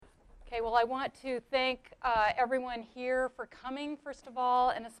Okay, well, I want to thank everyone here for coming, first of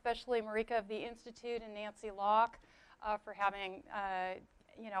all, and especially Marika of the Institute and Nancy Locke for having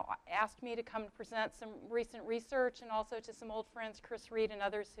asked me to come and present some recent research, and also to some old friends, Chris Reed and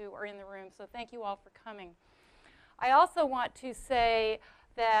others who are in the room. So thank you all for coming. I also want to say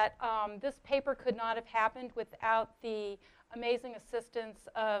that this paper could not have happened without the amazing assistance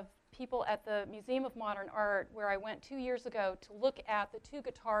of people at the Museum of Modern Art, where I went 2 years ago to look at the two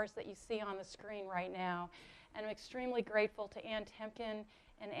guitars that you see on the screen right now. And I'm extremely grateful to Ann Temkin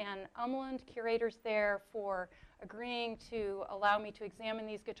and Ann Umland, curators there, for agreeing to allow me to examine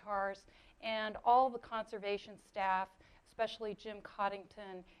these guitars, and all the conservation staff, especially Jim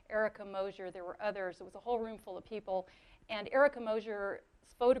Coddington, Erica Mosier. There were others. It was a whole room full of people. And Erica Mosier's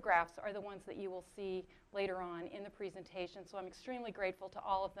photographs are the ones that you will see later on in the presentation. So I'm extremely grateful to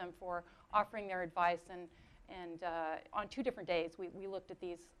all of them for offering their advice. And on 2 different days, we looked at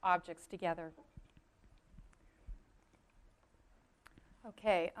these objects together.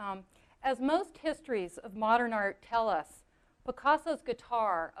 Okay, as most histories of modern art tell us, Picasso's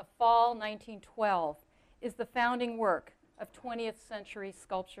guitar of fall 1912 is the founding work of 20th century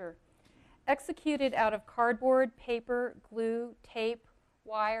sculpture. Executed out of cardboard, paper, glue, tape,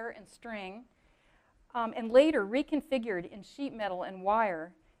 wire, and string, and later reconfigured in sheet metal and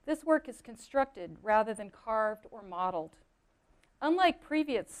wire, this work is constructed rather than carved or modeled. Unlike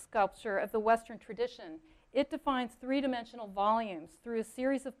previous sculpture of the Western tradition, it defines 3-dimensional volumes through a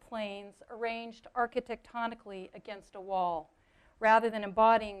series of planes arranged architectonically against a wall, rather than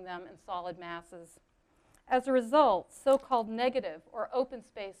embodying them in solid masses. As a result, so-called negative or open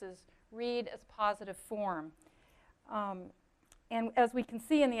spaces read as positive form. And as we can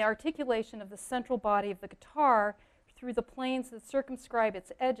see in the articulation of the central body of the guitar through the planes that circumscribe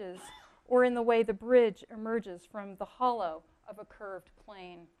its edges, or in the way the bridge emerges from the hollow of a curved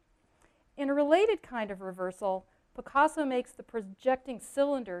plane. In a related kind of reversal, Picasso makes the projecting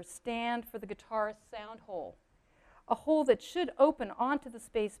cylinder stand for the guitar's sound hole, a hole that should open onto the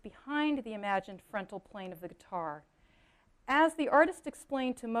space behind the imagined frontal plane of the guitar. As the artist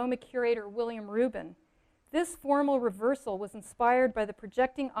explained to MoMA curator William Rubin, this formal reversal was inspired by the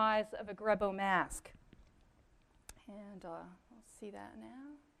projecting eyes of a Grebo mask. And we'll see that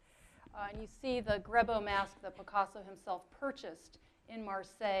now. And you see the Grebo mask that Picasso himself purchased in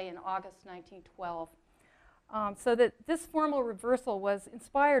Marseille in August 1912. So that this formal reversal was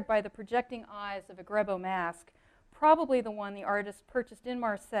inspired by the projecting eyes of a Grebo mask, probably the one the artist purchased in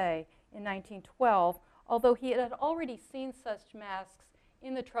Marseille in 1912, although he had already seen such masks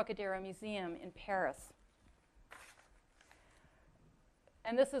in the Trocadero Museum in Paris.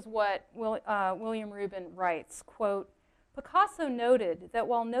 And this is what William Rubin writes, quote, Picasso noted that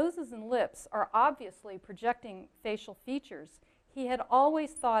while noses and lips are obviously projecting facial features, he had always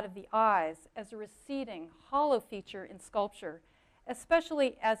thought of the eyes as a receding, hollow feature in sculpture,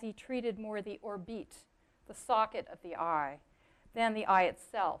 especially as he treated more the orbite, the socket of the eye, than the eye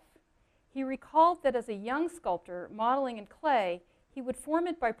itself. He recalled that as a young sculptor modeling in clay, he would form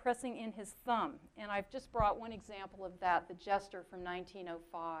it by pressing in his thumb. And I've just brought one example of that, the Jester from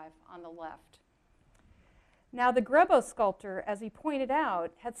 1905 on the left. Now, the Grebo sculptor, as he pointed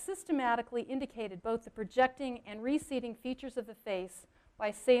out, had systematically indicated both the projecting and receding features of the face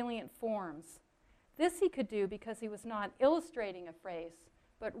by salient forms. This he could do because he was not illustrating a face,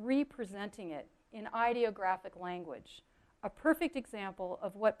 but representing it in ideographic language, a perfect example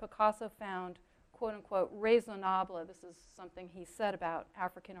of what Picasso found quote-unquote raisonnable, this is something he said about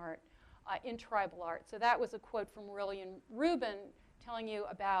African art, in tribal art. So that was a quote from William Rubin telling you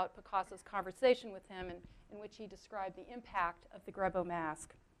about Picasso's conversation with him, in which he described the impact of the Grebo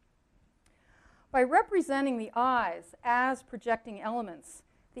mask. By representing the eyes as projecting elements,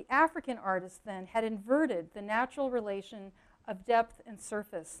 the African artist then had inverted the natural relation of depth and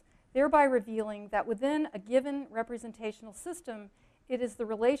surface, thereby revealing that within a given representational system, it is the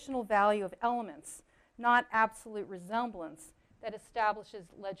relational value of elements, not absolute resemblance, that establishes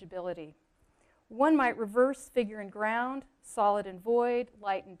legibility. One might reverse figure and ground, solid and void,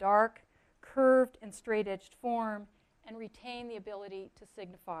 light and dark, curved and straight-edged form, and retain the ability to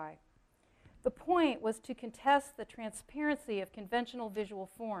signify. The point was to contest the transparency of conventional visual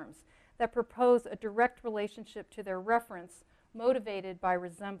forms that propose a direct relationship to their reference, motivated by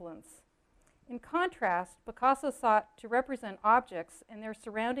resemblance. In contrast, Picasso sought to represent objects and their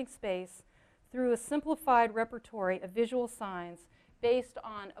surrounding space through a simplified repertory of visual signs based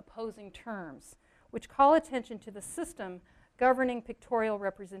on opposing terms, which call attention to the system governing pictorial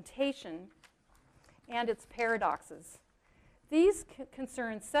representation and its paradoxes. These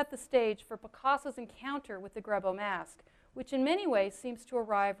concerns set the stage for Picasso's encounter with the Grebo mask, which in many ways seems to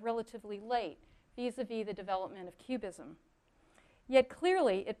arrive relatively late vis-a-vis the development of Cubism. Yet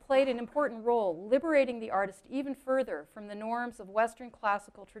clearly, it played an important role, liberating the artist even further from the norms of Western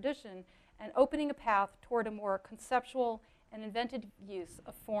classical tradition and opening a path toward a more conceptual and inventive use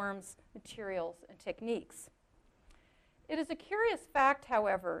of forms, materials, and techniques. It is a curious fact,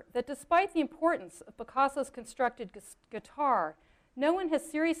 however, that despite the importance of Picasso's constructed guitar, no one has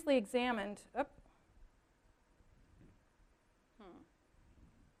seriously examined. There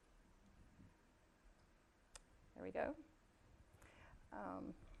we go.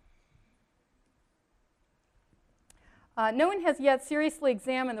 No one has yet seriously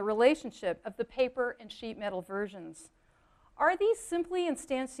examined the relationship of the paper and sheet metal versions. Are these simply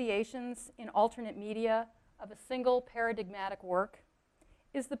instantiations in alternate media of a single paradigmatic work?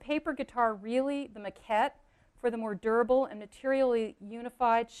 Is the paper guitar really the maquette for the more durable and materially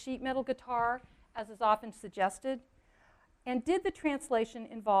unified sheet metal guitar, as is often suggested? And did the translation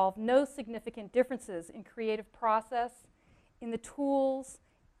involve no significant differences in creative process, in the tools,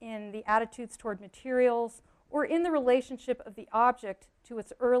 in the attitudes toward materials, or in the relationship of the object to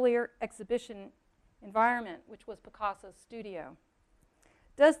its earlier exhibition environment, which was Picasso's studio?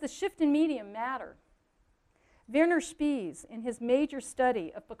 Does the shift in medium matter? Werner Spies, in his major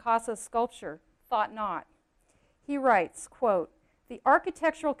study of Picasso's sculpture, thought not. He writes, quote, "The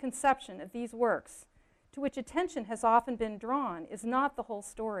architectural conception of these works, to which attention has often been drawn, is not the whole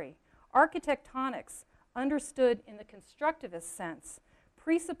story. Architectonics, understood in the constructivist sense,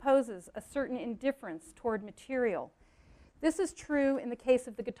 presupposes a certain indifference toward material. This is true in the case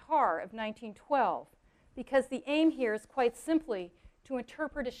of the guitar of 1912, because the aim here is quite simply to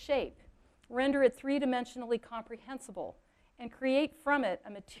interpret a shape, render it three-dimensionally comprehensible, and create from it a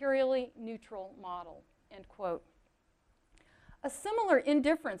materially neutral model," end quote. A similar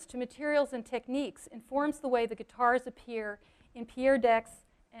indifference to materials and techniques informs the way the guitars appear in Pierre Deck's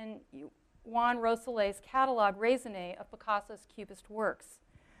and Juan Rosole's catalog raisonné of Picasso's Cubist works,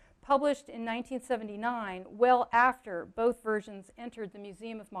 published in 1979, well after both versions entered the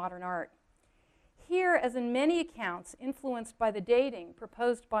Museum of Modern Art. Here, as in many accounts influenced by the dating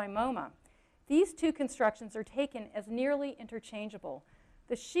proposed by MoMA, these two constructions are taken as nearly interchangeable.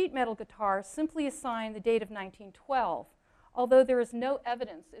 The sheet metal guitar simply assigned the date of 1912, although there is no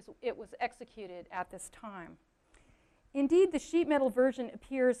evidence it was executed at this time. Indeed, the sheet metal version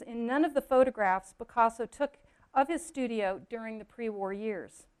appears in none of the photographs Picasso took of his studio during the pre-war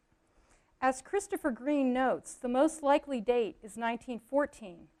years. As Christopher Green notes, the most likely date is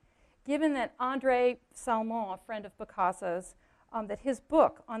 1914, given that André Salmon, a friend of Picasso's, that his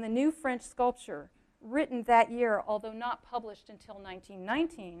book on the new French sculpture, written that year, although not published until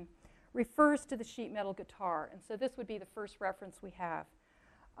 1919, refers to the sheet metal guitar, and so this would be the first reference we have.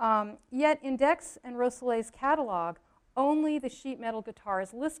 Yet in Deck's and Rosole's catalog, only the sheet metal guitar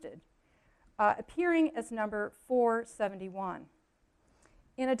is listed, appearing as number 471.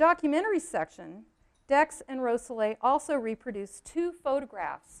 In a documentary section, Deck's and Rosole also reproduced two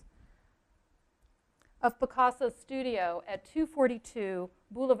photographs of Picasso's studio at 242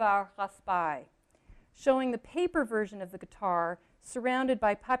 Boulevard Raspail, showing the paper version of the guitar surrounded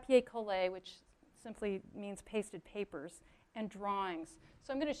by papier collé, which simply means pasted papers, and drawings.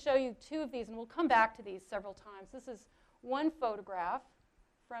 So I'm going to show you two of these, and we'll come back to these several times. This is one photograph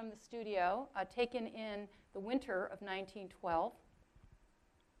from the studio taken in the winter of 1912.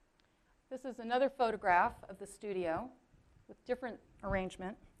 This is another photograph of the studio with different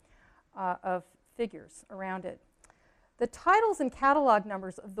arrangement of figures around it. The titles and catalog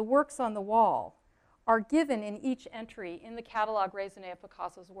numbers of the works on the wall are given in each entry in the catalog raisonné of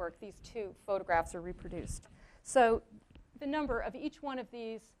Picasso's work. These two photographs are reproduced. So the number of each one of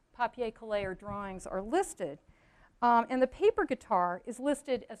these papier collé or drawings are listed, and the paper guitar is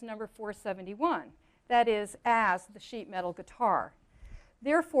listed as number 471, that is, as the sheet metal guitar,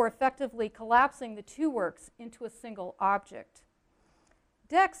 therefore effectively collapsing the two works into a single object.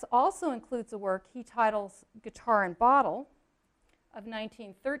 Deck's also includes a work he titles Guitar and Bottle of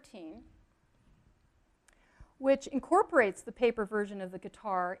 1913, which incorporates the paper version of the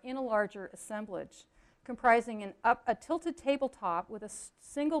guitar in a larger assemblage, comprising a tilted tabletop with a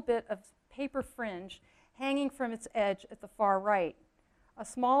single bit of paper fringe hanging from its edge at the far right, a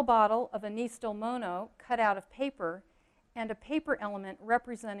small bottle of anise del mono cut out of paper, and a paper element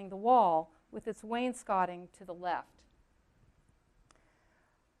representing the wall with its wainscoting to the left.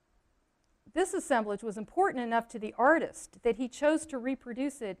 This assemblage was important enough to the artist that he chose to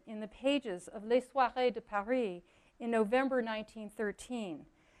reproduce it in the pages of Les Soirées de Paris in November 1913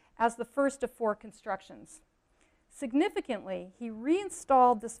 as the first of four constructions. Significantly, he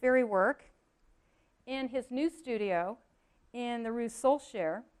reinstalled this very work in his new studio in the Rue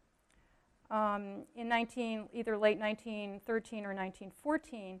Solcher in either late 1913 or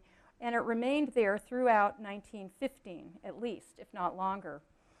 1914, and it remained there throughout 1915, at least, if not longer.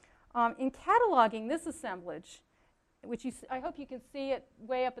 In cataloging this assemblage, which I hope you can see it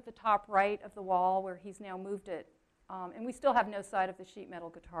way up at the top right of the wall where he's now moved it, and we still have no sight of the sheet metal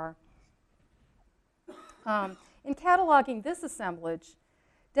guitar. In cataloging this assemblage,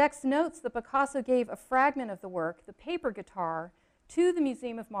 Dex notes that Picasso gave a fragment of the work, the paper guitar, to the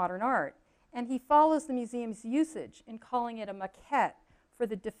Museum of Modern Art, and he follows the museum's usage in calling it a maquette for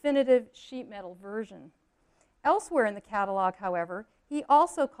the definitive sheet metal version. Elsewhere in the catalog, however, he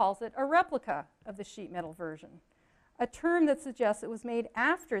also calls it a replica of the sheet metal version, a term that suggests it was made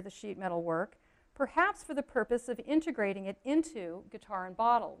after the sheet metal work, perhaps for the purpose of integrating it into Guitar and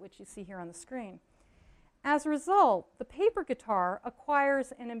Bottle, which you see here on the screen. As a result, the paper guitar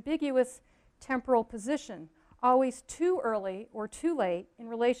acquires an ambiguous temporal position, always too early or too late in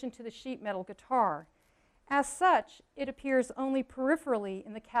relation to the sheet metal guitar. As such, it appears only peripherally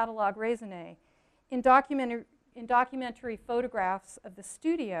in the catalogue raisonné, in documentary photographs of the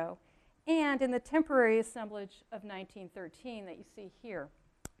studio, and in the temporary assemblage of 1913 that you see here.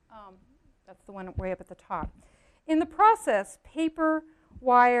 That's the one way up at the top. In the process, the paper,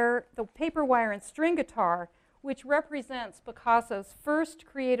 wire, and string guitar, which represents Picasso's first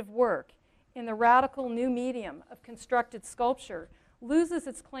creative work in the radical new medium of constructed sculpture, loses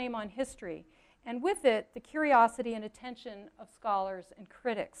its claim on history, and with it, the curiosity and attention of scholars and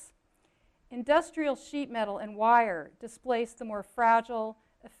critics. Industrial sheet metal and wire displace the more fragile,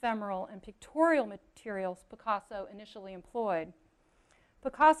 ephemeral, and pictorial materials Picasso initially employed.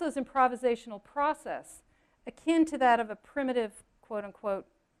 Picasso's improvisational process, akin to that of a primitive, quote-unquote,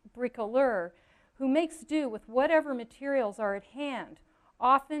 bricoleur, who makes do with whatever materials are at hand,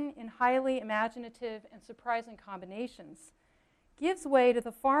 often in highly imaginative and surprising combinations, gives way to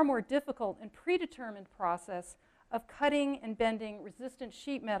the far more difficult and predetermined process of cutting and bending resistant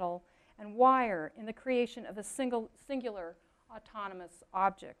sheet metal and wire in the creation of a singular autonomous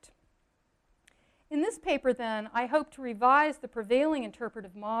object. In this paper, then, I hope to revise the prevailing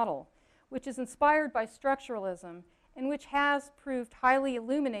interpretive model, which is inspired by structuralism and which has proved highly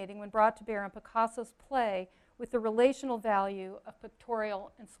illuminating when brought to bear on Picasso's play with the relational value of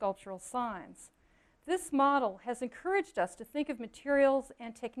pictorial and sculptural signs. This model has encouraged us to think of materials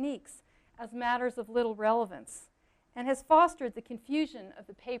and techniques as matters of little relevance and has fostered the confusion of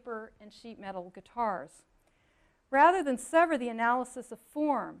the paper and sheet metal guitars. Rather than sever the analysis of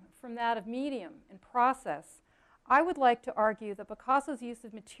form from that of medium and process, I would like to argue that Picasso's use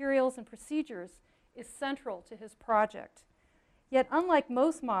of materials and procedures is central to his project. Yet, unlike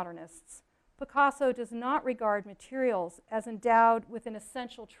most modernists, Picasso does not regard materials as endowed with an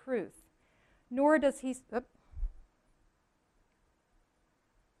essential truth, nor does he... There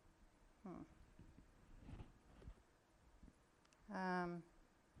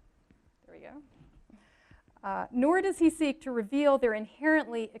we go. Nor does he seek to reveal their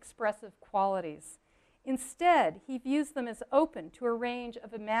inherently expressive qualities. Instead, he views them as open to a range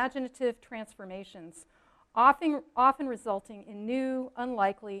of imaginative transformations, often resulting in new,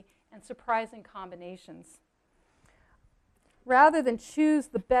 unlikely, and surprising combinations. Rather than choose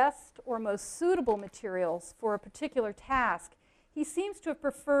the best or most suitable materials for a particular task, he seems to have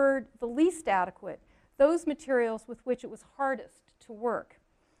preferred the least adequate, those materials with which it was hardest to work.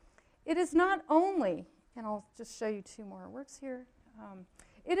 It is not only, and I'll just show you two more works here,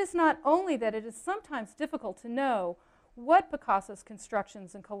 it is not only that it is sometimes difficult to know what Picasso's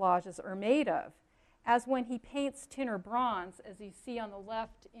constructions and collages are made of, as when he paints tin or bronze, as you see on the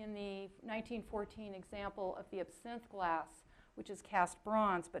left in the 1914 example of the absinthe glass, which is cast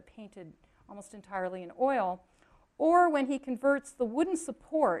bronze but painted almost entirely in oil, or when he converts the wooden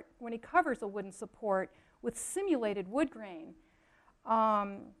support, when he covers a wooden support with simulated wood grain.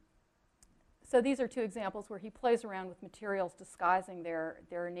 So these are two examples where he plays around with materials, disguising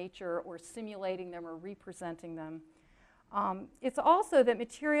their nature or simulating them or representing them. It's also that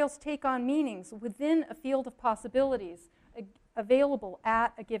materials take on meanings within a field of possibilities available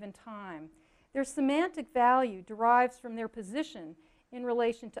at a given time. Their semantic value derives from their position in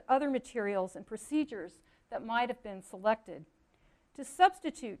relation to other materials and procedures that might have been selected. To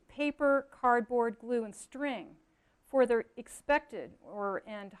substitute paper, cardboard, glue, and string for their expected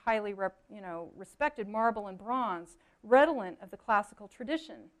and highly respected marble and bronze, redolent of the classical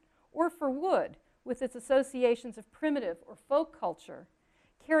tradition, or for wood, with its associations of primitive or folk culture,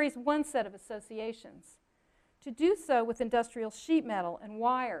 carries one set of associations. To do so with industrial sheet metal and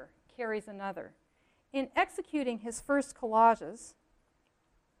wire carries another. In executing his first collages,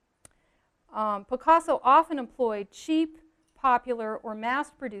 Picasso often employed cheap, popular, or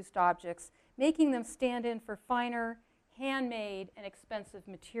mass-produced objects, making them stand in for finer, handmade, and expensive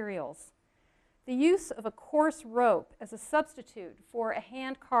materials. The use of a coarse rope as a substitute for a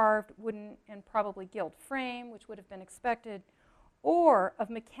hand-carved wooden and probably gilt frame, which would have been expected, or of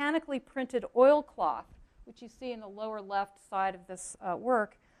mechanically printed oilcloth, which you see in the lower left side of this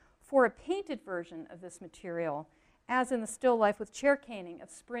work, for a painted version of this material, as in the still life with chair caning of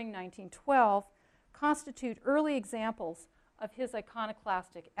spring 1912, constitute early examples of his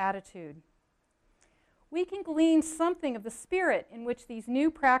iconoclastic attitude. We can glean something of the spirit in which these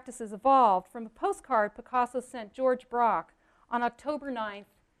new practices evolved from a postcard Picasso sent George Braque on October 9,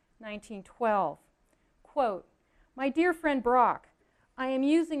 1912. Quote, "My dear friend Braque, I am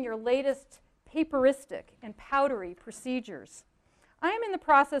using your latest paperistic and powdery procedures. I am in the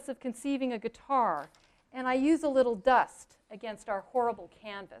process of conceiving a guitar, and I use a little dust against our horrible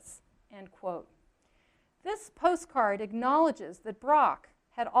canvas," end quote. This postcard acknowledges that Braque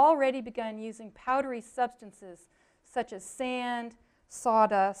had already begun using powdery substances such as sand,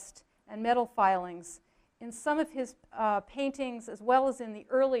 sawdust, and metal filings in some of his paintings, as well as in the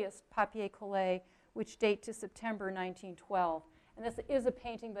earliest papier-collé, which date to September 1912. And this is a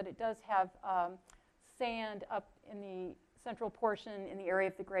painting, but it does have sand up in the central portion in the area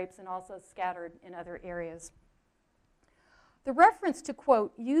of the grapes and also scattered in other areas. The reference to,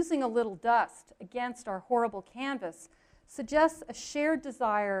 quote, "using a little dust against our horrible canvas" suggests a shared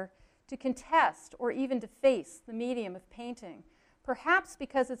desire to contest or even deface the medium of painting, perhaps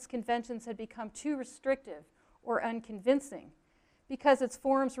because its conventions had become too restrictive or unconvincing, because its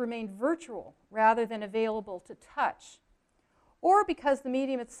forms remained virtual rather than available to touch, or because the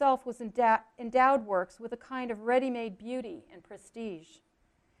medium itself was endowed works with a kind of ready-made beauty and prestige.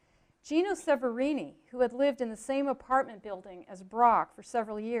 Gino Severini, who had lived in the same apartment building as Braque for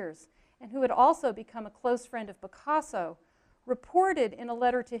several years, and who had also become a close friend of Picasso, reported in a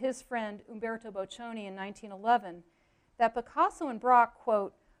letter to his friend Umberto Boccioni in 1911 that Picasso and Braque,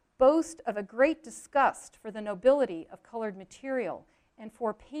 quote, "boast of a great disgust for the nobility of colored material and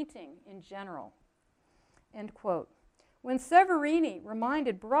for painting in general," end quote. When Severini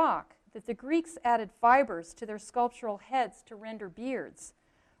reminded Braque that the Greeks added fibers to their sculptural heads to render beards,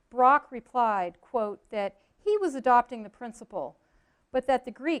 Braque replied, quote, that he was adopting the principle, but that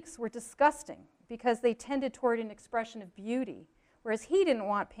the Greeks were disgusting because they tended toward an expression of beauty, whereas he didn't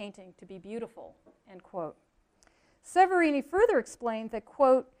want painting to be beautiful, end quote. Severini further explained that,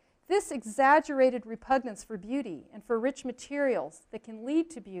 quote, "this exaggerated repugnance for beauty and for rich materials that can lead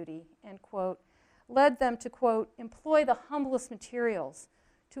to beauty," end quote, led them to, quote, "employ the humblest materials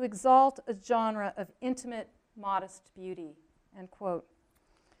to exalt a genre of intimate, modest beauty," end quote.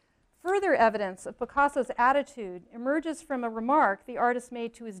 Further evidence of Picasso's attitude emerges from a remark the artist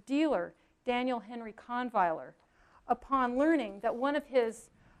made to his dealer, Daniel Henry Conviler, upon learning that one of his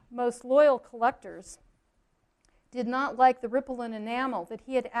most loyal collectors did not like the ripple and enamel that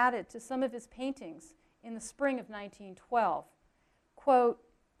he had added to some of his paintings in the spring of 1912. Quote,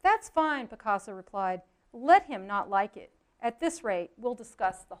 "That's fine," Picasso replied. "Let him not like it. At this rate, we'll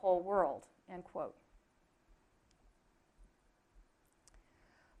discuss the whole world," end quote.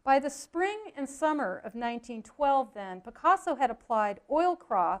 By the spring and summer of 1912, then, Picasso had applied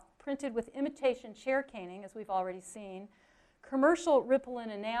oilcloth printed with imitation chair caning, as we've already seen, commercial ripple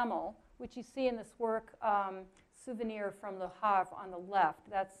and enamel, which you see in this work, Souvenir from Le Havre on the left.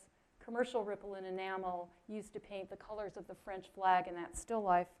 That's commercial ripple and enamel used to paint the colors of the French flag in that still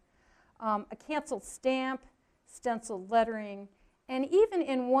life. A canceled stamp, stenciled lettering, and even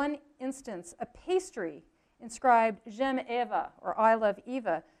in one instance, a pastry inscribed "J'aime Eva," or "I love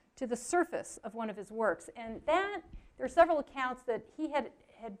Eva," to the surface of one of his works. And that, there are several accounts that he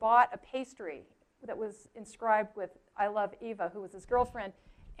had bought a pastry that was inscribed with "I love Eva," who was his girlfriend,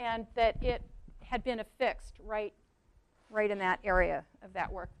 and that it had been affixed right in that area of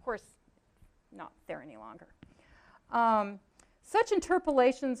that work. Of course, not there any longer. Such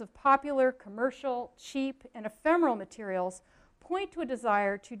interpolations of popular, commercial, cheap, and ephemeral materials point to a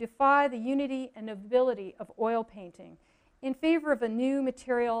desire to defy the unity and nobility of oil painting in favor of a new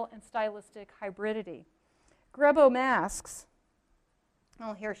material and stylistic hybridity. Grebo masks,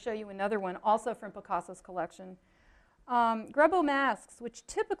 I'll here show you another one also from Picasso's collection. Grebo masks, which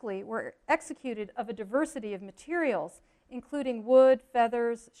typically were executed of a diversity of materials, including wood,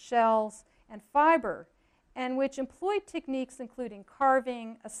 feathers, shells, and fiber, and which employed techniques including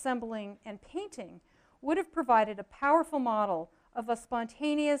carving, assembling, and painting, would have provided a powerful model of a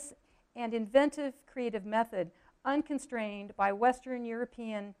spontaneous and inventive creative method unconstrained by Western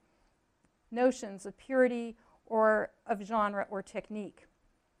European notions of purity or of genre or technique.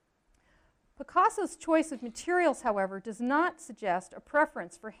 Picasso's choice of materials, however, does not suggest a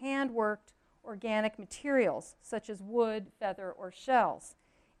preference for hand-worked organic materials, such as wood, feather, or shells.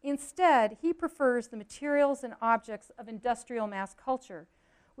 Instead, he prefers the materials and objects of industrial mass culture,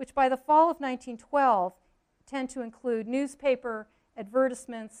 which by the fall of 1912 tend to include newspaper,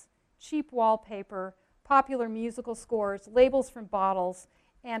 advertisements, cheap wallpaper, popular musical scores, labels from bottles,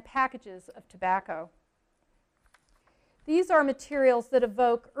 and packages of tobacco. These are materials that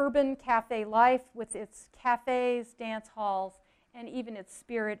evoke urban cafe life with its cafes, dance halls, and even its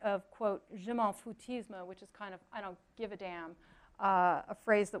spirit of, quote, je m'en foutisme, which is kind of, I don't give a damn, a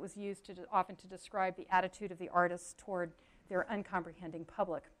phrase that was used often to describe the attitude of the artists toward their uncomprehending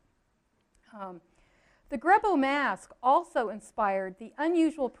public. The Grebo mask also inspired the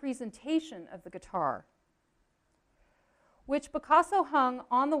unusual presentation of the guitar, which Picasso hung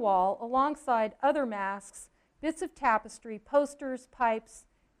on the wall alongside other masks, bits of tapestry, posters, pipes,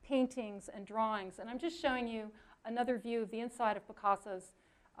 paintings, and drawings. And I'm just showing you another view of the inside of Picasso's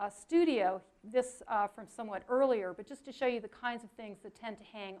studio, this from somewhat earlier, but just to show you the kinds of things that tend to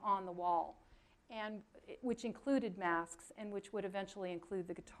hang on the wall, and which included masks and which would eventually include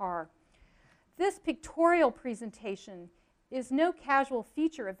the guitar. This pictorial presentation is no casual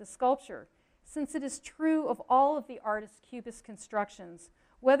feature of the sculpture, since it is true of all of the artist's Cubist constructions,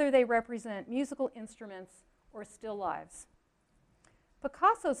 whether they represent musical instruments or still lives.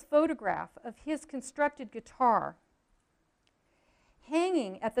 Picasso's photograph of his constructed guitar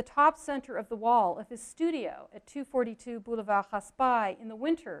hanging at the top center of the wall of his studio at 242 Boulevard Raspail in the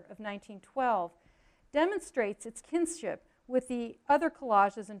winter of 1912 demonstrates its kinship with the other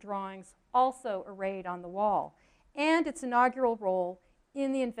collages and drawings also arrayed on the wall, and its inaugural role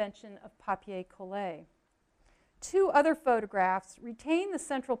in the invention of papier-collé. Two other photographs retain the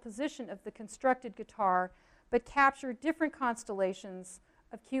central position of the constructed guitar, but capture different constellations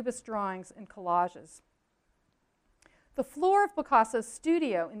of Cubist drawings and collages. The floor of Picasso's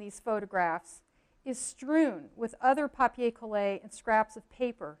studio in these photographs is strewn with other papier-collé and scraps of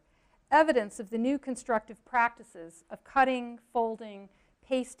paper, evidence of the new constructive practices of cutting, folding,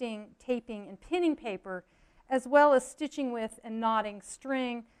 pasting, taping, and pinning paper, as well as stitching with and knotting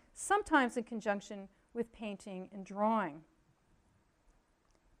string, sometimes in conjunction with painting and drawing.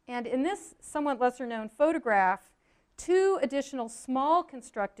 And in this somewhat lesser-known photograph, two additional small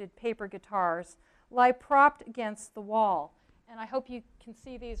constructed paper guitars lie propped against the wall. And I hope you can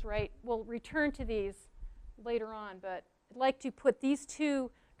see these right. We'll return to these later on, but I'd like to put these two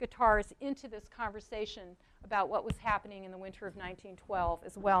guitars into this conversation about what was happening in the winter of 1912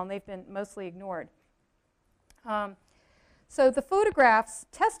 as well, and they've been mostly ignored. So the photographs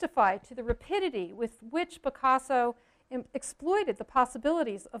testify to the rapidity with which Picasso exploited the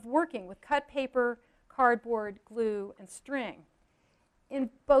possibilities of working with cut paper, cardboard, glue, and string. In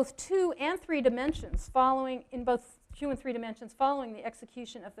both 2 and 3 dimensions following the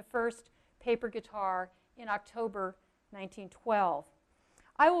execution of the first paper guitar in October 1912.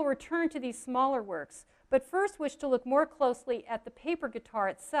 I will return to these smaller works, but first wish to look more closely at the paper guitar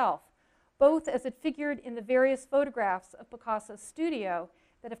itself, both as it figured in the various photographs of Picasso's studio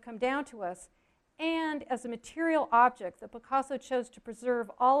that have come down to us, and as a material object that Picasso chose to preserve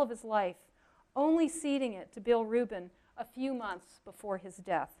all of his life, only ceding it to Bill Rubin a few months before his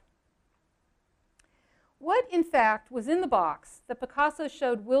death. What, in fact, was in the box that Picasso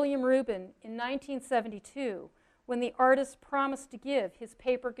showed William Rubin in 1972 when the artist promised to give his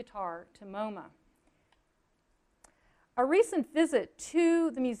paper guitar to MoMA? A recent visit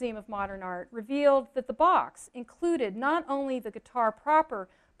to the Museum of Modern Art revealed that the box included not only the guitar proper,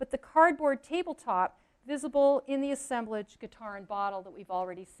 but the cardboard tabletop visible in the assemblage guitar and bottle that we've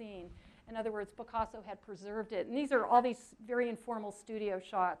already seen. In other words, Picasso had preserved it. And these are all these very informal studio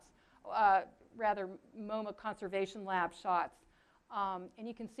shots, rather MoMA Conservation Lab shots. And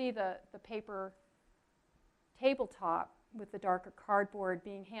you can see the paper tabletop with the darker cardboard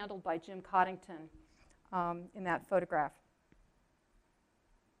being handled by Jim Coddington in that photograph.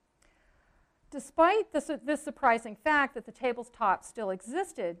 Despite this surprising fact that the tabletop still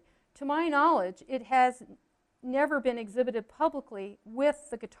existed, to my knowledge, it has never been exhibited publicly with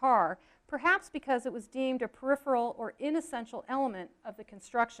the guitar, perhaps because it was deemed a peripheral or inessential element of the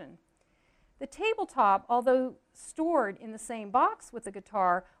construction. The tabletop, although stored in the same box with the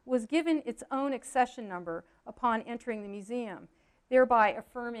guitar, was given its own accession number upon entering the museum, thereby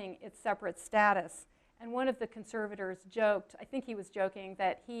affirming its separate status. And one of the conservators joked, I think he was joking,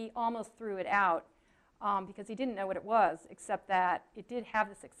 that he almost threw it out because he didn't know what it was, except that it did have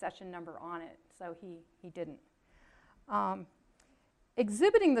this accession number on it, so he didn't.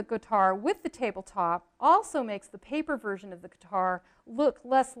 Exhibiting the guitar with the tabletop also makes the paper version of the guitar look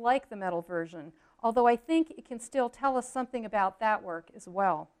less like the metal version, although I think it can still tell us something about that work as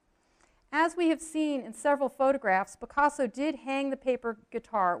well. As we have seen in several photographs, Picasso did hang the paper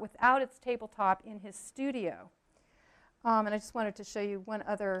guitar without its tabletop in his studio. And I just wanted to show you one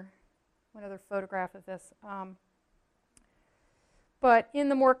other photograph of this. But in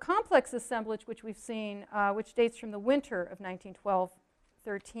the more complex assemblage, which we've seen, which dates from the winter of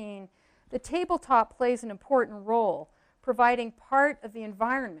 1912-13, the tabletop plays an important role, providing part of the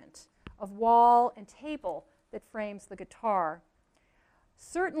environment of wall and table that frames the guitar.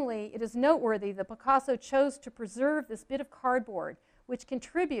 Certainly, it is noteworthy that Picasso chose to preserve this bit of cardboard, which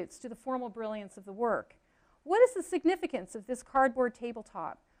contributes to the formal brilliance of the work. What is the significance of this cardboard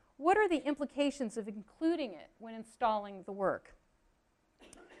tabletop? What are the implications of including it when installing the work?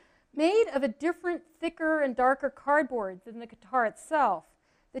 Made of a different, thicker and darker cardboard than the guitar itself,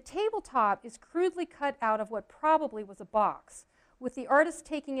 the tabletop is crudely cut out of what probably was a box, with the artist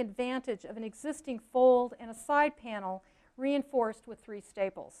taking advantage of an existing fold and a side panel reinforced with 3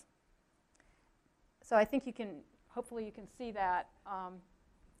 staples. So I think you can, hopefully you can see that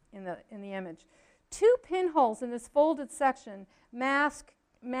in the image. 2 pinholes in this folded section match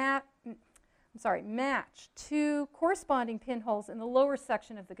 2 corresponding pinholes in the lower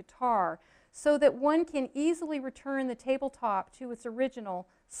section of the guitar, so that one can easily return the tabletop to its original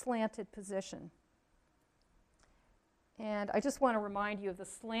slanted position. And I just want to remind you of the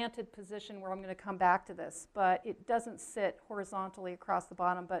slanted position where I'm going to come back to this, but it doesn't sit horizontally across the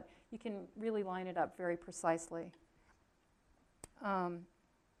bottom, but you can really line it up very precisely.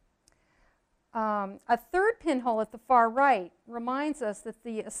 A third pinhole at the far right reminds us that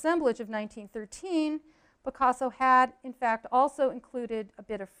the assemblage of 1913, Picasso had, in fact, also included a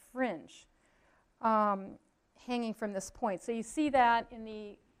bit of fringe hanging from this point. So you see that in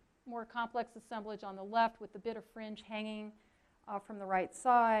the more complex assemblage on the left with the bit of fringe hanging from the right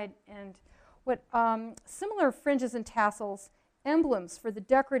side. And what similar fringes and tassels, emblems for the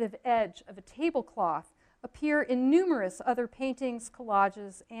decorative edge of a tablecloth, appear in numerous other paintings,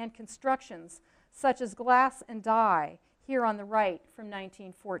 collages, and constructions, such as Glass and Dye, here on the right from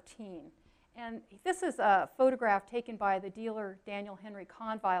 1914. And this is a photograph taken by the dealer Daniel Henry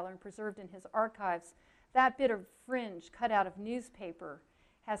Conviler and preserved in his archives. That bit of fringe cut out of newspaper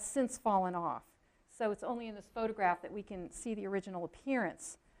has since fallen off. So it's only in this photograph that we can see the original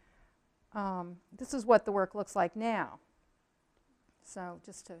appearance. This is what the work looks like now. So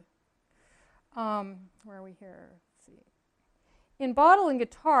just to, where are we here? Let's see. In Bottle and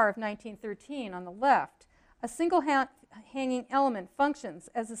Guitar of 1913 on the left, a single hanging element functions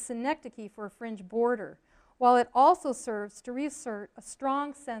as a synecdoche for a fringe border, while it also serves to reassert a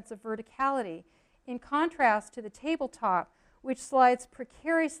strong sense of verticality in contrast to the tabletop, which slides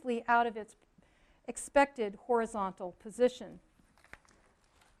precariously out of its expected horizontal position.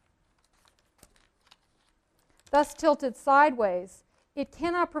 Thus tilted sideways, it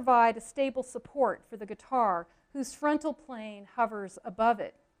cannot provide a stable support for the guitar, whose frontal plane hovers above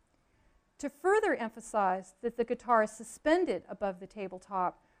it. To further emphasize that the guitar is suspended above the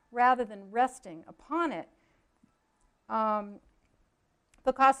tabletop rather than resting upon it,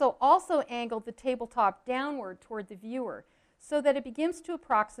 Picasso also angled the tabletop downward toward the viewer, so that it begins to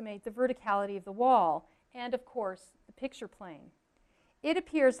approximate the verticality of the wall and, of course, the picture plane. It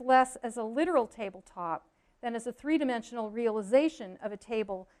appears less as a literal tabletop than as a 3-dimensional realization of a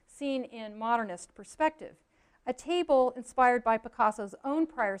table seen in modernist perspective, a table inspired by Picasso's own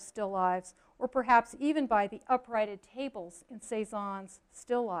prior still lives, or perhaps even by the uprighted tables in Cézanne's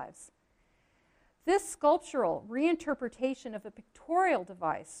still lives. This sculptural reinterpretation of a pictorial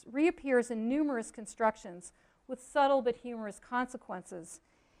device reappears in numerous constructions with subtle but humorous consequences.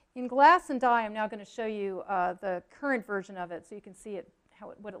 In Glass and Dye, I'm now going to show you the current version of it so you can see it,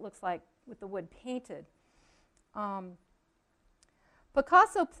 what it looks like with the wood painted.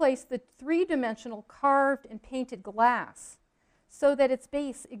 Picasso placed the 3-dimensional carved and painted glass so that its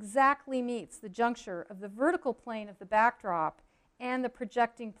base exactly meets the juncture of the vertical plane of the backdrop and the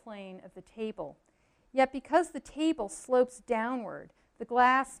projecting plane of the table. Yet because the table slopes downward, the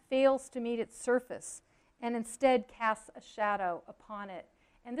glass fails to meet its surface and instead casts a shadow upon it.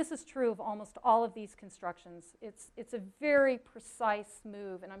 And this is true of almost all of these constructions. It's a very precise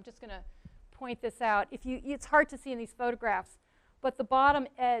move, and I'm just going to point this out. It's hard to see in these photographs, but the bottom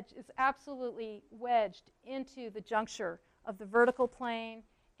edge is absolutely wedged into the juncture of the vertical plane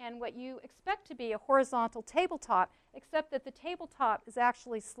and what you expect to be a horizontal tabletop, except that the tabletop is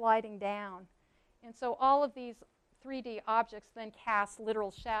actually sliding down. And so all of these 3D objects then cast literal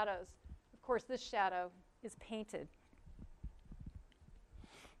shadows. Of course, this shadow is painted.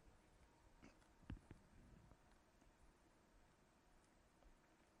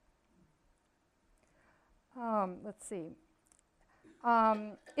 let's see.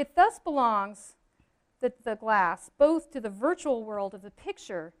 It thus belongs, the glass, both to the virtual world of the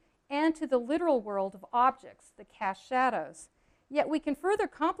picture and to the literal world of objects that cast shadows. Yet we can further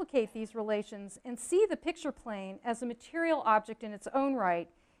complicate these relations and see the picture plane as a material object in its own right,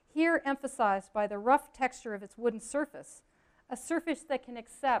 here emphasized by the rough texture of its wooden surface, a surface that can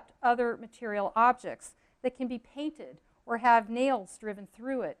accept other material objects, that can be painted or have nails driven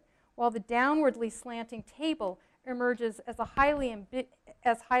through it, while the downwardly slanting table emerges as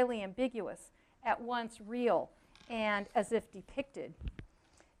highly ambiguous, at once real and as if depicted.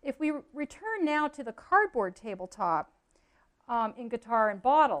 If we return now to the cardboard tabletop in Guitar and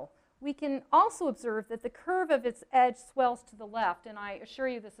Bottle, we can also observe that the curve of its edge swells to the left, and I assure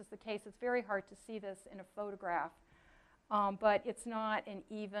you this is the case. It's very hard to see this in a photograph, but it's not an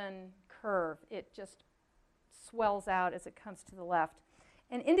even curve. It just swells out as it comes to the left,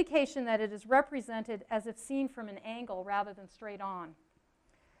 an indication that it is represented as if seen from an angle rather than straight on.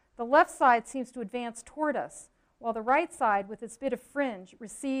 The left side seems to advance toward us, while the right side, with its bit of fringe,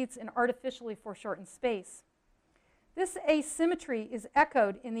 recedes in artificially foreshortened space. This asymmetry is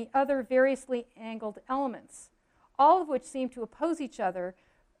echoed in the other variously angled elements, all of which seem to oppose each other,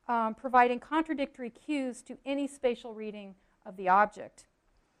 providing contradictory cues to any spatial reading of the object.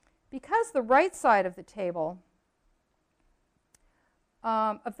 Because the right side of the table,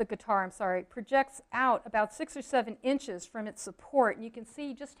 of the guitar, projects out about 6 or 7 inches from its support, and you can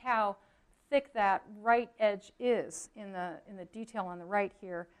see just how thick that right edge is in the detail on the right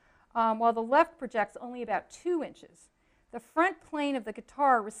here, while the left projects only about 2 inches. The front plane of the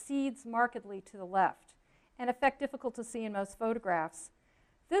guitar recedes markedly to the left, an effect difficult to see in most photographs.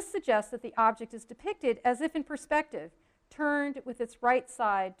 This suggests that the object is depicted as if in perspective, turned with its right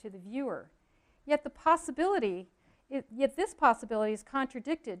side to the viewer. Yet this possibility is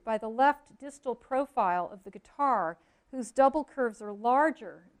contradicted by the left distal profile of the guitar, whose double curves are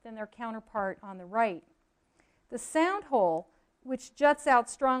larger than their counterpart on the right. The sound hole, which juts out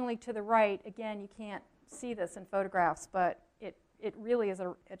strongly to the right, again, you can't see this in photographs, but it really is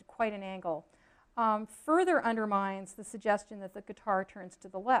at quite an angle, further undermines the suggestion that the guitar turns to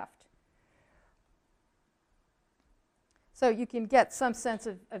the left. So you can get some sense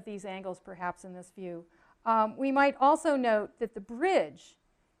of these angles perhaps in this view. We might also note that the bridge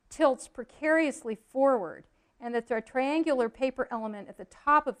tilts precariously forward and that the triangular paper element at the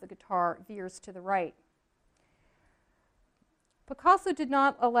top of the guitar veers to the right. Picasso did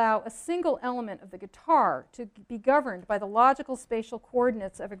not allow a single element of the guitar to be governed by the logical spatial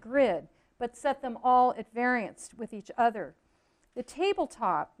coordinates of a grid, but set them all at variance with each other. The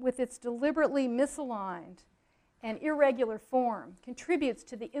tabletop, with its deliberately misaligned and irregular form, contributes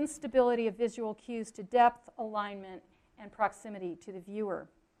to the instability of visual cues to depth, alignment, and proximity to the viewer.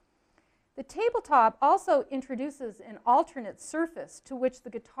 The tabletop also introduces an alternate surface to which the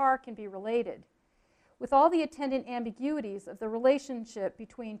guitar can be related, with all the attendant ambiguities of the relationship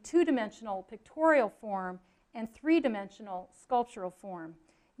between two-dimensional pictorial form and three-dimensional sculptural form.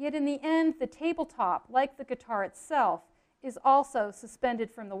 Yet in the end, the tabletop, like the guitar itself, is also suspended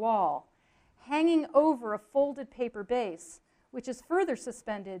from the wall, hanging over a folded paper base, which is further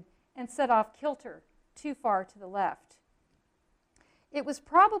suspended and set off kilter, too far to the left. It was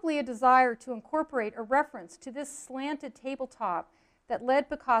probably a desire to incorporate a reference to this slanted tabletop that led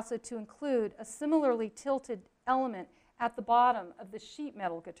Picasso to include a similarly tilted element at the bottom of the sheet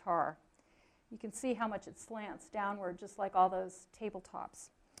metal guitar. You can see how much it slants downward, just like all those tabletops.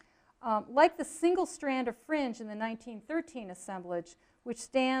 Like the single strand of fringe in the 1913 assemblage, which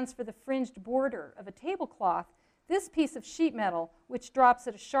stands for the fringed border of a tablecloth, this piece of sheet metal, which drops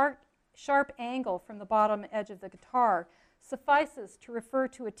at a sharp angle from the bottom edge of the guitar, suffices to refer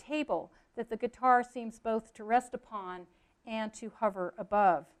to a table that the guitar seems both to rest upon and to hover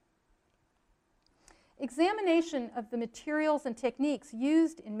above. Examination of the materials and techniques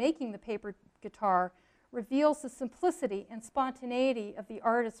used in making the paper guitar reveals the simplicity and spontaneity of the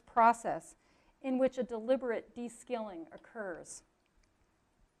artist's process, in which a deliberate de-skilling occurs.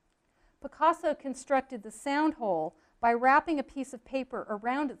 Picasso constructed the sound hole by wrapping a piece of paper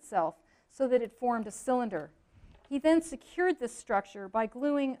around itself so that it formed a cylinder. He then secured this structure by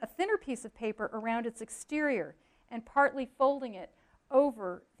gluing a thinner piece of paper around its exterior and partly folding it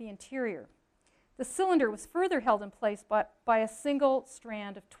over the interior. The cylinder was further held in place by a single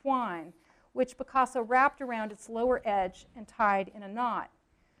strand of twine, which Picasso wrapped around its lower edge and tied in a knot.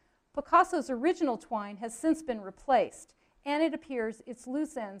 Picasso's original twine has since been replaced, and it appears its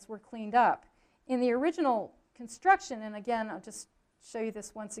loose ends were cleaned up. In the original construction, and again, I'll just show you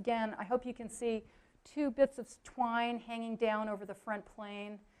this once again, I hope you can see 2 bits of twine hanging down over the front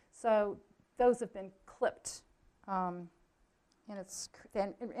plane. So those have been clipped and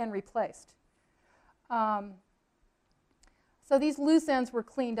replaced. So these loose ends were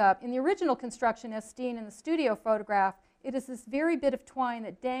cleaned up. In the original construction, as seen in the studio photograph, it is this very bit of twine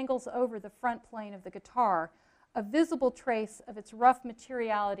that dangles over the front plane of the guitar, a visible trace of its rough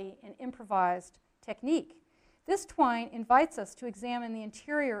materiality and improvised technique. This twine invites us to examine the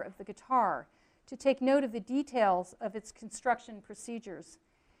interior of the guitar, to take note of the details of its construction procedures.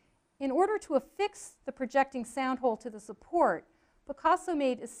 In order to affix the projecting sound hole to the support, Picasso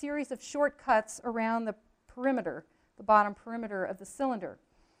made a series of short cuts around the perimeter, the bottom perimeter of the cylinder.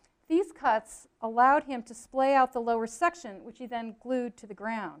 These cuts allowed him to splay out the lower section, which he then glued to the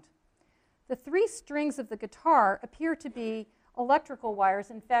ground. The 3 strings of the guitar appear to be electrical wires.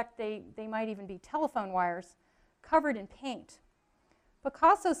 In fact, they might even be telephone wires covered in paint.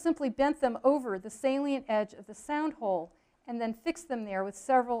 Picasso simply bent them over the salient edge of the sound hole and then fixed them there with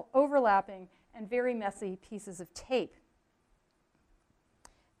several overlapping and very messy pieces of tape.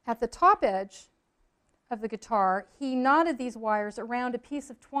 At the top edge of the guitar, he knotted these wires around a piece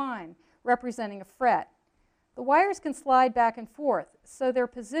of twine representing a fret. The wires can slide back and forth, so their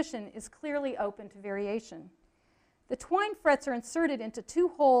position is clearly open to variation. The twine frets are inserted into 2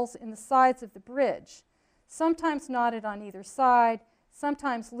 holes in the sides of the bridge, sometimes knotted on either side,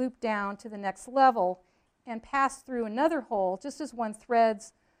 sometimes looped down to the next level, and pass through another hole, just as one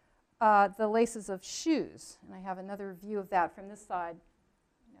threads the laces of shoes. And I have another view of that from this side.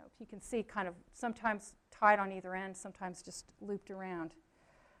 You can see kind of sometimes tied on either end, sometimes just looped around.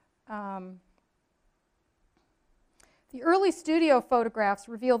 The early studio photographs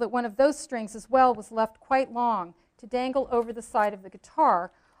reveal that one of those strings as well was left quite long to dangle over the side of the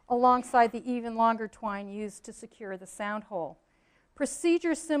guitar alongside the even longer twine used to secure the sound hole.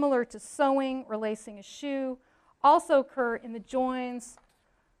 Procedures similar to sewing or lacing a shoe also occur in the joins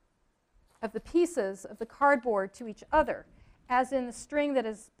of the pieces of the cardboard to each other, as in the string that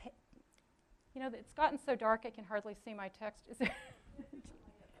is, it's gotten so dark I can hardly see my text. Is there,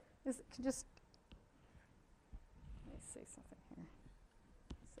 just, let me see something here.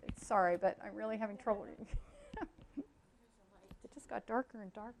 Sorry, but I'm really having trouble reading. It just got darker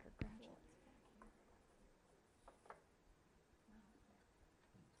and darker gradually.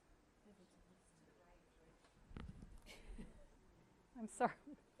 I'm sorry.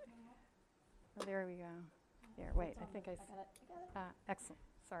 Oh, there we go. There, wait, I think I got it. Excellent.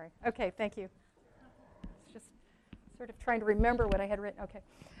 Sorry. Okay, thank you. It's just sort of trying to remember what I had written. Okay.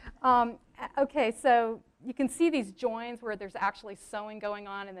 Okay, so you can see these joins where there's actually sewing going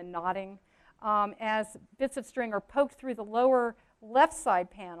on and then knotting as bits of string are poked through the lower left side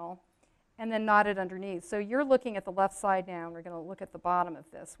panel and then knotted underneath. So you're looking at the left side now, and we're going to look at the bottom of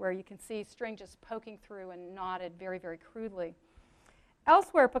this, where you can see string just poking through and knotted very, very crudely.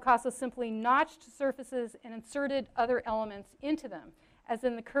 Elsewhere, Picasso simply notched surfaces and inserted other elements into them, as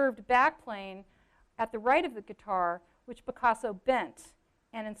in the curved backplane at the right of the guitar, which Picasso bent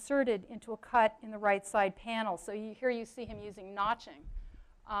and inserted into a cut in the right side panel. So here you see him using notching.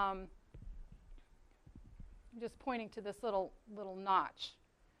 I'm just pointing to this little notch,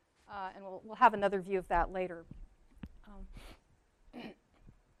 and we'll have another view of that later.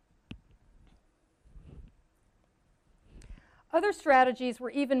 Other strategies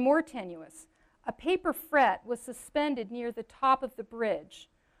were even more tenuous. A paper fret was suspended near the top of the bridge,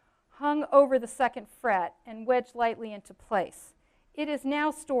 hung over the second fret, and wedged lightly into place. It is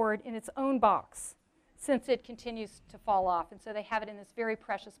now stored in its own box, since it continues to fall off. And so they have it in this very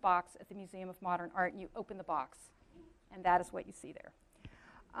precious box at the Museum of Modern Art, and you open the box, and that is what you see there.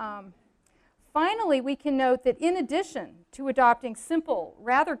 Finally, we can note that in addition to adopting simple,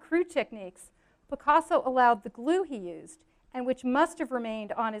 rather crude techniques, Picasso allowed the glue he used, and which must have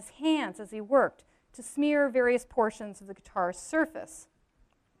remained on his hands as he worked, to smear various portions of the guitar's surface.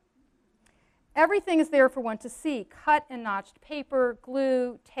 Everything is there for one to see: cut and notched paper,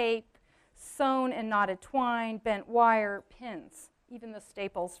 glue, tape, sewn and knotted twine, bent wire, pins, even the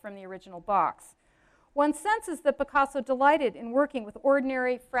staples from the original box. One senses that Picasso delighted in working with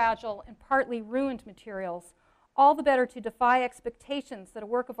ordinary, fragile, and partly ruined materials, all the better to defy expectations that a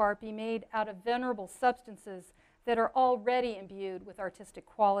work of art be made out of venerable substances that are already imbued with artistic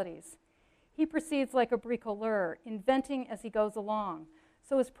qualities. He proceeds like a bricoleur, inventing as he goes along.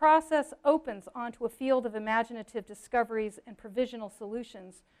 So his process opens onto a field of imaginative discoveries and provisional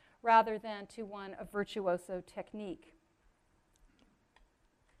solutions rather than to one of virtuoso technique.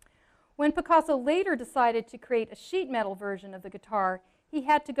 When Picasso later decided to create a sheet metal version of the guitar, he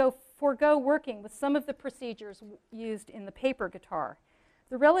had to forego working with some of the procedures used in the paper guitar.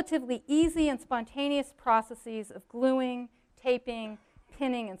 The relatively easy and spontaneous processes of gluing, taping,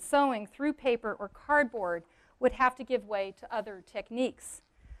 pinning, and sewing through paper or cardboard would have to give way to other techniques.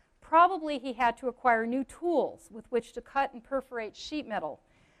 Probably he had to acquire new tools with which to cut and perforate sheet metal,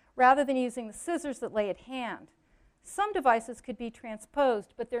 rather than using the scissors that lay at hand. Some devices could be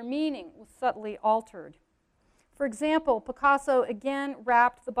transposed, but their meaning was subtly altered. For example, Picasso again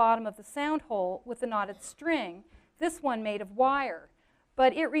wrapped the bottom of the sound hole with a knotted string, this one made of wire,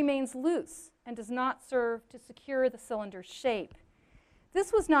 but it remains loose and does not serve to secure the cylinder's shape.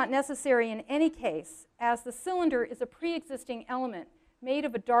 This was not necessary in any case, as the cylinder is a pre-existing element made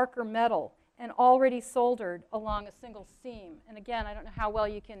of a darker metal and already soldered along a single seam. And again, I don't know how well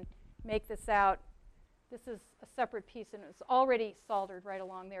you can make this out. This is a separate piece, and it's already soldered right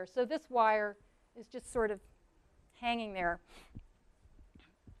along there. So this wire is just sort of hanging there.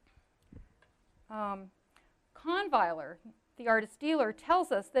 Kahnweiler, the artist dealer,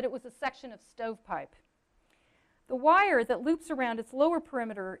 tells us that it was a section of stovepipe. The wire that loops around its lower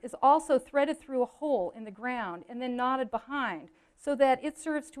perimeter is also threaded through a hole in the ground and then knotted behind, so that it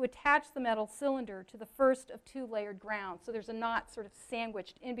serves to attach the metal cylinder to the first of two layered grounds. So there's a knot sort of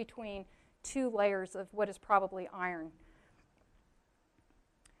sandwiched in between two layers of what is probably iron.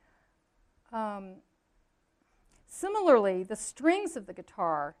 Similarly, the strings of the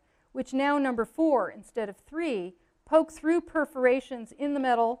guitar, which now number 4 instead of 3, poke through perforations in the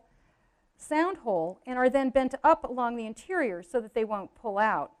metal sound hole and are then bent up along the interior so that they won't pull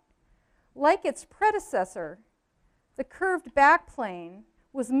out. Like its predecessor, the curved back plane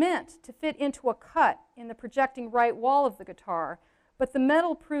was meant to fit into a cut in the projecting right wall of the guitar, but the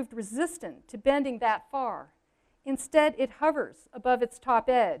metal proved resistant to bending that far. Instead, it hovers above its top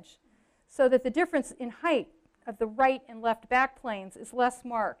edge, so that the difference in height of the right and left back planes is less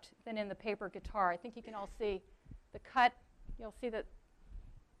marked than in the paper guitar. I think you can all see the cut. You'll see that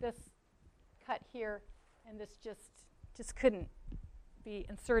this cut here and this just couldn't be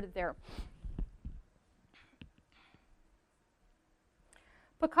inserted there.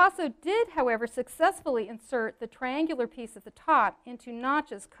 Picasso did, however, successfully insert the triangular piece at the top into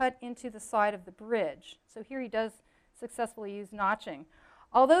notches cut into the side of the bridge. So here he does successfully use notching.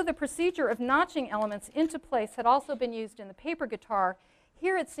 Although the procedure of notching elements into place had also been used in the paper guitar,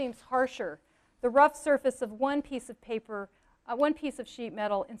 here it seems harsher. The rough surface of one piece of paper, one piece of sheet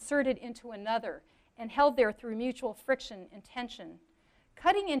metal inserted into another and held there through mutual friction and tension.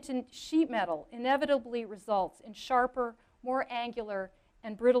 Cutting into sheet metal inevitably results in sharper, more angular,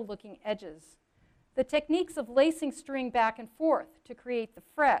 and brittle-looking edges. The techniques of lacing string back and forth to create the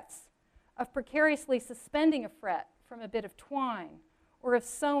frets, of precariously suspending a fret from a bit of twine, or of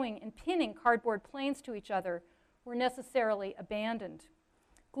sewing and pinning cardboard planes to each other were necessarily abandoned.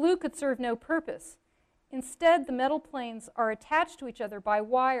 Glue could serve no purpose. Instead, the metal planes are attached to each other by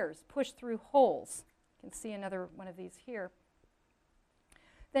wires pushed through holes. You can see another one of these here.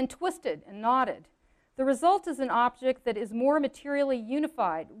 Then twisted and knotted. The result is an object that is more materially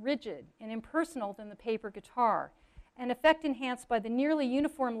unified, rigid, and impersonal than the paper guitar, an effect enhanced by the nearly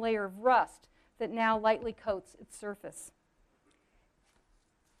uniform layer of rust that now lightly coats its surface.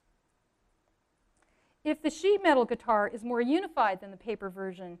 If the sheet metal guitar is more unified than the paper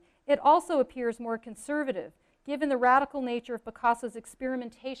version, it also appears more conservative, given the radical nature of Picasso's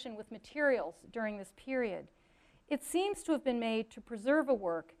experimentation with materials during this period. It seems to have been made to preserve a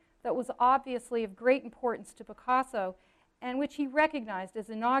work that was obviously of great importance to Picasso and which he recognized as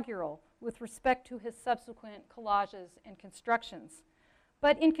inaugural with respect to his subsequent collages and constructions.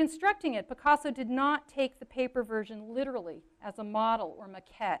 But in constructing it, Picasso did not take the paper version literally as a model or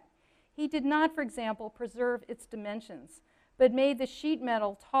maquette. He did not, for example, preserve its dimensions, but made the sheet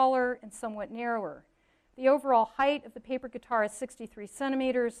metal taller and somewhat narrower. The overall height of the paper guitar is 63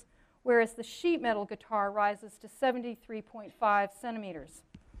 centimeters, whereas the sheet metal guitar rises to 73.5 centimeters.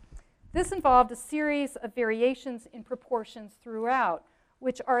 This involved a series of variations in proportions throughout,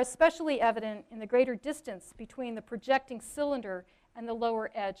 which are especially evident in the greater distance between the projecting cylinder and the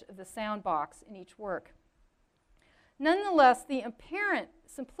lower edge of the sound box in each work. Nonetheless, the apparent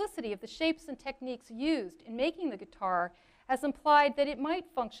simplicity of the shapes and techniques used in making the guitar has implied that it might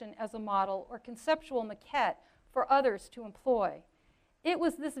function as a model or conceptual maquette for others to employ. It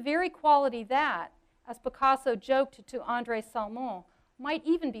was this very quality that, as Picasso joked to André Salmon, might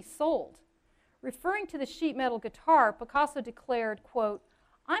even be sold. Referring to the sheet metal guitar, Picasso declared, quote,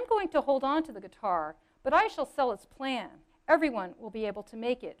 "I'm going to hold on to the guitar, but I shall sell its plan. Everyone will be able to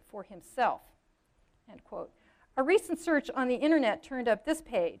make it for himself," end quote. A recent search on the internet turned up this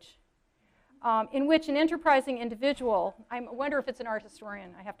page, in which an enterprising individual, I wonder if it's an art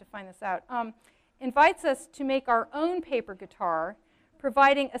historian, I have to find this out, invites us to make our own paper guitar,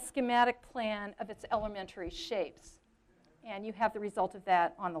 providing a schematic plan of its elementary shapes. And you have the result of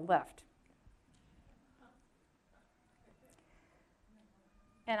that on the left.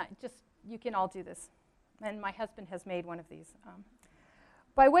 And you can all do this. And my husband has made one of these.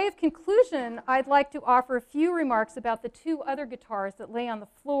 By way of conclusion, I'd like to offer a few remarks about the two other guitars that lay on the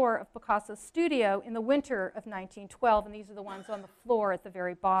floor of Picasso's studio in the winter of 1912, and these are the ones on the floor at the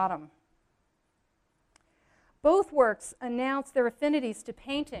very bottom. Both works announce their affinities to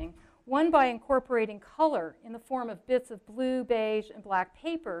painting, one by incorporating color in the form of bits of blue, beige, and black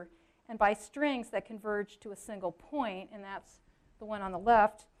paper, and by strings that converge to a single point, and that's the one on the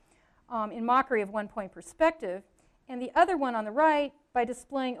left, in mockery of one-point perspective, and the other one on the right by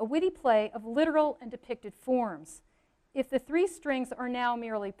displaying a witty play of literal and depicted forms. If the three strings are now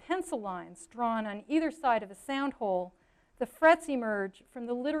merely pencil lines drawn on either side of a sound hole, the frets emerge from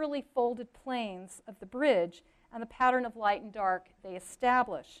the literally folded planes of the bridge and the pattern of light and dark they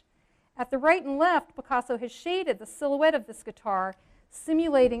establish. At the right and left, Picasso has shaded the silhouette of this guitar,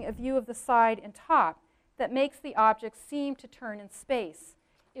 simulating a view of the side and top that makes the object seem to turn in space,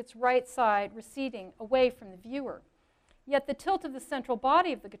 its right side receding away from the viewer. Yet the tilt of the central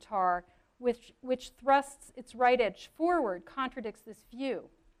body of the guitar, which thrusts its right edge forward, contradicts this view.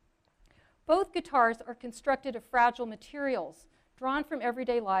 Both guitars are constructed of fragile materials, drawn from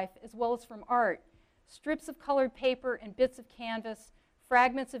everyday life as well as from art. Strips of colored paper and bits of canvas,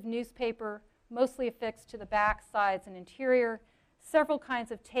 fragments of newspaper, mostly affixed to the back, sides, and interior, several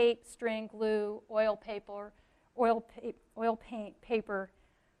kinds of tape, string, glue, oil paint, paper,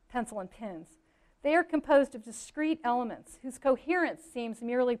 pencil, and pins. They are composed of discrete elements whose coherence seems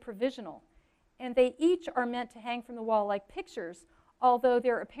merely provisional, and they each are meant to hang from the wall like pictures, although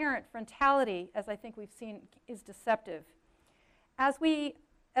their apparent frontality, as I think we've seen, is deceptive. As we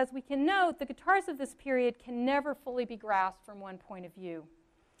can note, the guitars of this period can never fully be grasped from one point of view.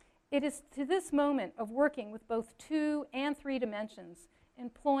 It is to this moment of working with both 2 and 3 dimensions,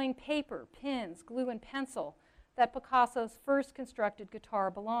 employing paper, pins, glue, and pencil, that Picasso's first constructed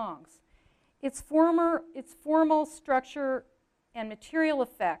guitar belongs. Its formal structure and material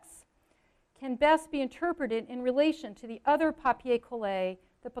effects can best be interpreted in relation to the other papier-collé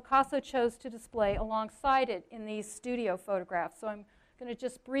that Picasso chose to display alongside it in these studio photographs. So I'm going to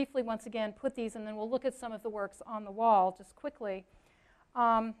just briefly, once again, put these, and then we'll look at some of the works on the wall just quickly.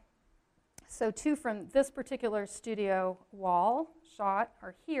 So 2 from this particular studio wall shot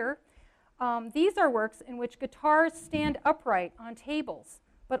are here. These are works in which guitars stand upright on tables,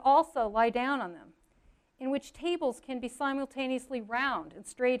 but also lie down on them, in which tables can be simultaneously round and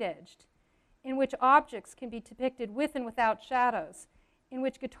straight-edged, in which objects can be depicted with and without shadows, in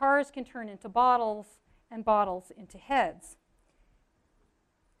which guitars can turn into bottles and bottles into heads.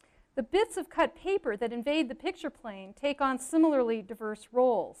 The bits of cut paper that invade the picture plane take on similarly diverse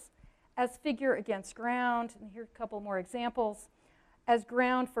roles, as figure against ground, and here are a couple more examples, as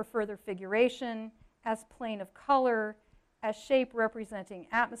ground for further figuration, as plane of color, as shape representing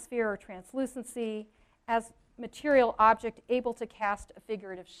atmosphere or translucency, as material object able to cast a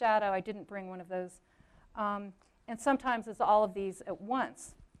figurative shadow. I didn't bring one of those. And sometimes as all of these at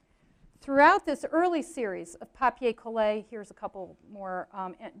once. Throughout this early series of papier-collé, here's a couple more,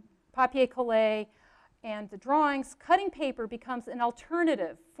 papier-collé and the drawings, cutting paper becomes an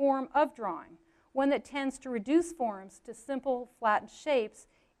alternative form of drawing, one that tends to reduce forms to simple, flattened shapes,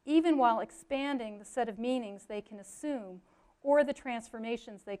 even while expanding the set of meanings they can assume or the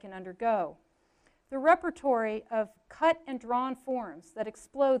transformations they can undergo. The repertory of cut and drawn forms that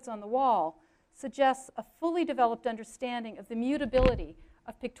explodes on the wall suggests a fully developed understanding of the mutability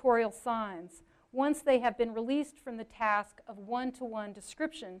of pictorial signs once they have been released from the task of one-to-one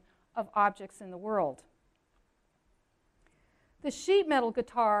description of objects in the world. The sheet metal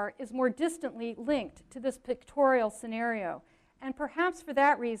guitar is more distantly linked to this pictorial scenario, and perhaps for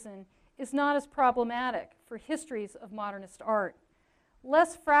that reason is not as problematic for histories of modernist art.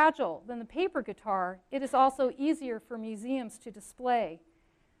 Less fragile than the paper guitar, it is also easier for museums to display.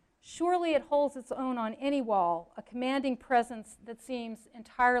 Surely it holds its own on any wall, a commanding presence that seems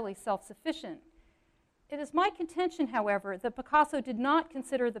entirely self-sufficient. It is my contention, however, that Picasso did not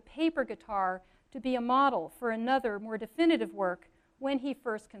consider the paper guitar to be a model for another, more definitive work when he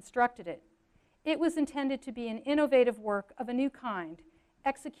first constructed it. It was intended to be an innovative work of a new kind,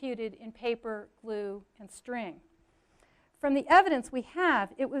 executed in paper, glue, and string. From the evidence we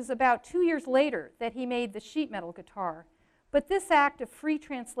have, it was about 2 years later that he made the sheet metal guitar. But this act of free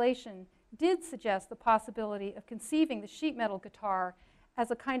translation did suggest the possibility of conceiving the sheet metal guitar as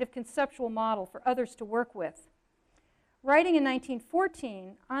a kind of conceptual model for others to work with. Writing in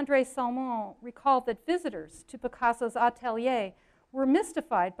 1914, André Salmon recalled that visitors to Picasso's atelier were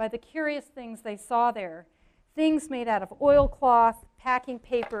mystified by the curious things they saw there, things made out of oilcloth, packing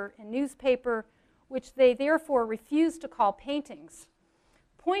paper, and newspaper, which they therefore refused to call paintings.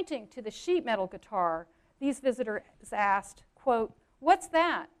 Pointing to the sheet metal guitar, these visitors asked, quote, "What's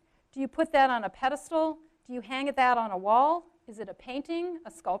that? Do you put that on a pedestal? Do you hang that on a wall? Is it a painting,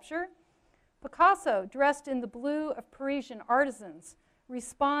 a sculpture?" Picasso, dressed in the blue of Parisian artisans,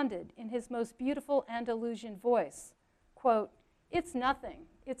 responded in his most beautiful Andalusian voice, quote, "It's nothing.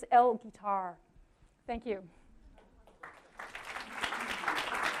 It's el guitar." Thank you.